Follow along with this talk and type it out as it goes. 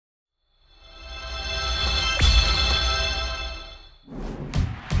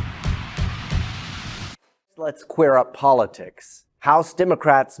Let's queer up politics. House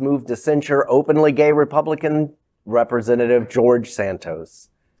Democrats moved to censure openly gay Republican Representative George Santos.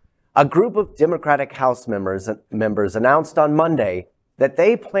 A group of Democratic House members announced on Monday that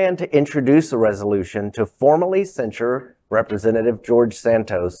they plan to introduce a resolution to formally censure Representative George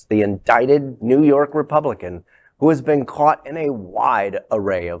Santos, the indicted New York Republican who has been caught in a wide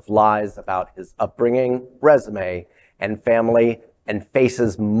array of lies about his upbringing, resume, and family, and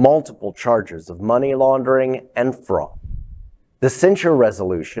faces multiple charges of money laundering and fraud. The censure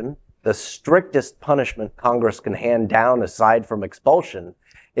resolution, the strictest punishment Congress can hand down aside from expulsion,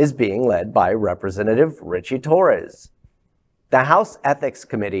 is being led by Representative Ritchie Torres. The House Ethics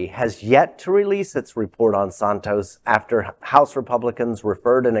Committee has yet to release its report on Santos after House Republicans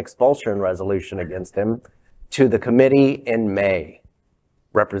referred an expulsion resolution against him to the committee in May.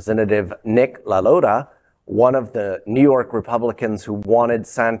 Representative LaLota, one of the New York Republicans who wanted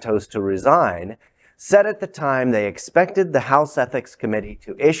Santos to resign, said at the time they expected the House Ethics Committee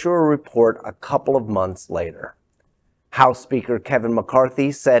to issue a report a couple of months later. House Speaker Kevin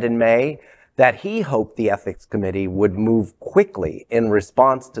McCarthy said in May that he hoped the Ethics Committee would move quickly in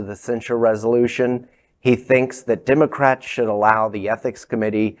response to the censure resolution. He thinks that Democrats should allow the Ethics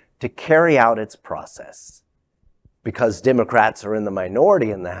Committee to carry out its process. Because Democrats are in the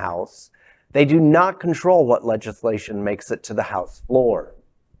minority in the House, they do not control what legislation makes it to the House floor.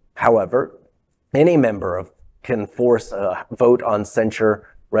 However, any member can force a vote on censure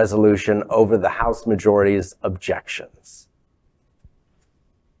resolution over the House majority's objections.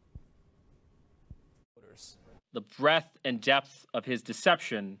 The breadth and depth of his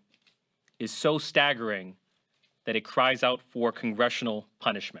deception is so staggering that it cries out for congressional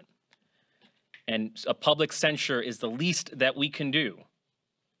punishment. And a public censure is the least that we can do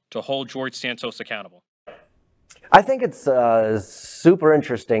to hold George Santos accountable. I think it's super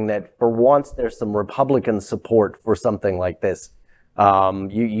interesting that for once there's some Republican support for something like this.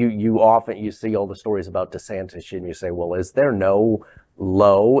 You often see all the stories about DeSantis and you say, well, is there no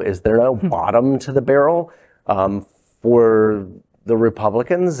low? Is there no bottom to the barrel? For the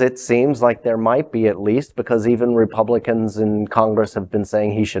Republicans, it seems like there might be, at least, because even Republicans in Congress have been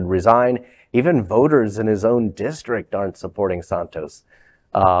saying he should resign. Even voters in his own district aren't supporting Santos.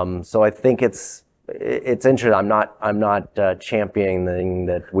 So I think it's interesting. I'm not championing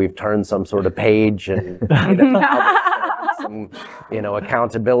that we've turned some sort of page and some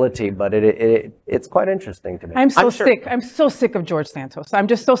accountability, but it's quite interesting to me. I'm so sick. I'm so sick of George Santos. I'm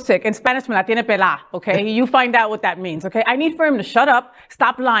just so sick. In Spanish, me la tiene pelada, okay? You find out what that means, okay? I need for him to shut up,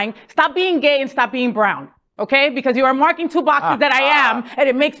 stop lying, stop being gay, and stop being brown, okay? Because you are marking two boxes that I am, and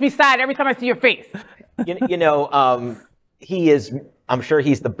it makes me sad every time I see your face. He is, I'm sure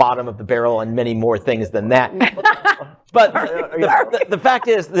he's the bottom of the barrel on many more things than that. But the fact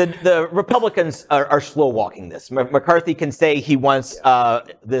is that the Republicans are slow walking this. McCarthy can say he wants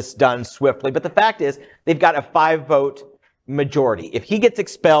this done swiftly, but the fact is they've got a 5-vote majority. If he gets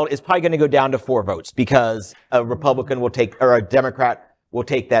expelled, it's probably going to go down to 4 votes because a Republican will take, or a Democrat will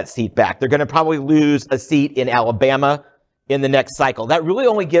take that seat back. They're going to probably lose a seat in Alabama in the next cycle. That really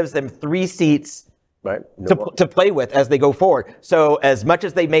only gives them 3 seats to play with as they go forward. So as much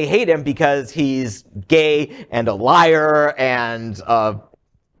as they may hate him because he's gay and a liar and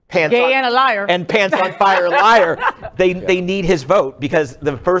pants on fire liar, they need his vote, because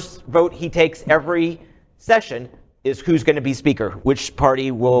the first vote he takes every session is who's going to be speaker, which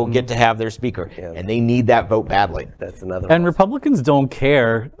party will get to have their speaker, and they need that vote badly. That's another. And Republicans don't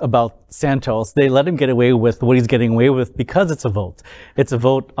care about Santos. They let him get away with what he's getting away with because it's a vote. It's a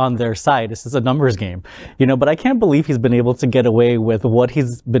vote on their side. This is a numbers game, but I can't believe he's been able to get away with what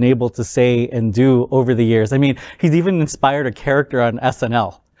he's been able to say and do over the years. I mean, he's even inspired a character on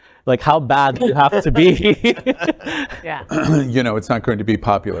SNL. Like, how bad do you have to be? Yeah. It's not going to be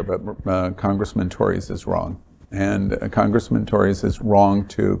popular, but Congressman Torres is wrong. And Congressman Torres is wrong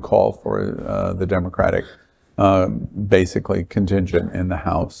to call for the Democratic, basically contingent in the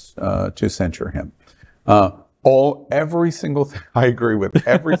House to censure him. Every single thing, I agree with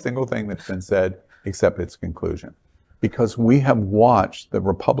every single thing that's been said except its conclusion. Because we have watched the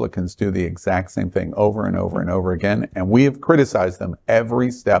Republicans do the exact same thing over and over and over again, and we have criticized them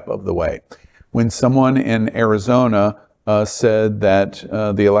every step of the way. When someone in Arizona said that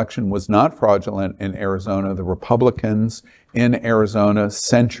the election was not fraudulent in Arizona, the Republicans in Arizona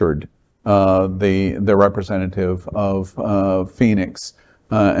censured the representative of Phoenix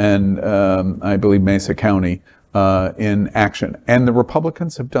and I believe Mesa County in action. And the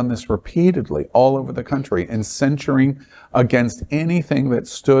Republicans have done this repeatedly all over the country in censuring against anything that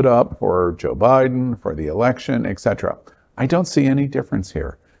stood up for Joe Biden, for the election, etc. I don't see any difference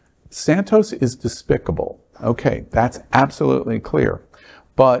here. Santos is despicable. Okay, that's absolutely clear.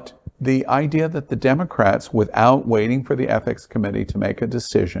 But the idea that the Democrats, without waiting for the ethics committee to make a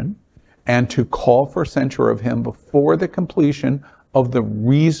decision and to call for censure of him before the completion of the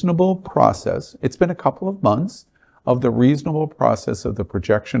reasonable process, it's been a couple of months, of the reasonable process of the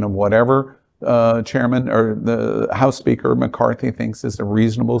projection of whatever Chairman or the House Speaker McCarthy thinks is a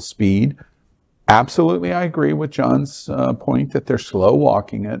reasonable speed. Absolutely, I agree with John's point that they're slow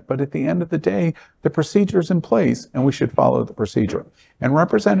walking it, but at the end of the day, the procedure is in place and we should follow the procedure. And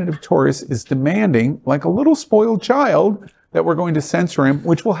Representative Torres is demanding, like a little spoiled child, that we're going to censor him,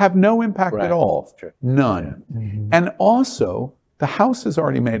 which will have no impact at all. None. Mm-hmm. And also, the House has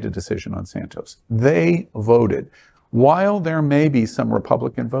already made a decision on Santos. They voted. While there may be some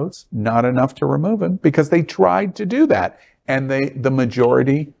Republican votes, not enough to remove him because they tried to do that. And the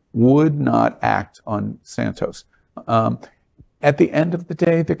majority would not act on Santos. At the end of the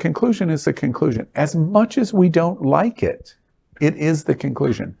day, the conclusion is the conclusion. As much as we don't like it, it is the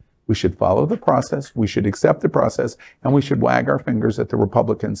conclusion. We should follow the process, we should accept the process, and we should wag our fingers at the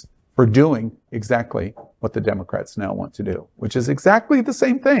Republicans for doing exactly what the Democrats now want to do, which is exactly the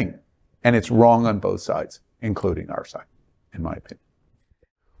same thing. And it's wrong on both sides, including our side, in my opinion.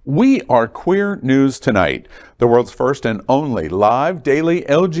 We are Queer News Tonight, the world's first and only live daily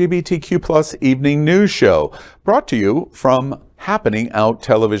LGBTQ+ evening news show, brought to you from Happening Out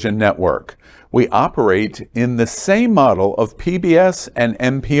Television Network. We operate in the same model of PBS and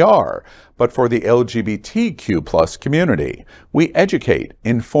NPR, but for the LGBTQ+ community. We educate,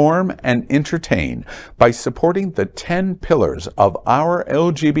 inform, and entertain by supporting the 10 pillars of our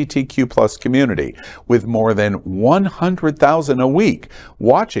LGBTQ+ community, with more than 100,000 a week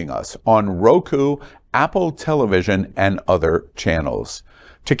watching us on Roku, Apple Television, and other channels.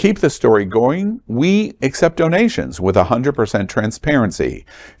 To keep the story going, we accept donations with 100% transparency.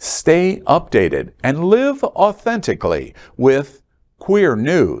 Stay updated and live authentically with Queer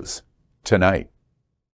News Tonight.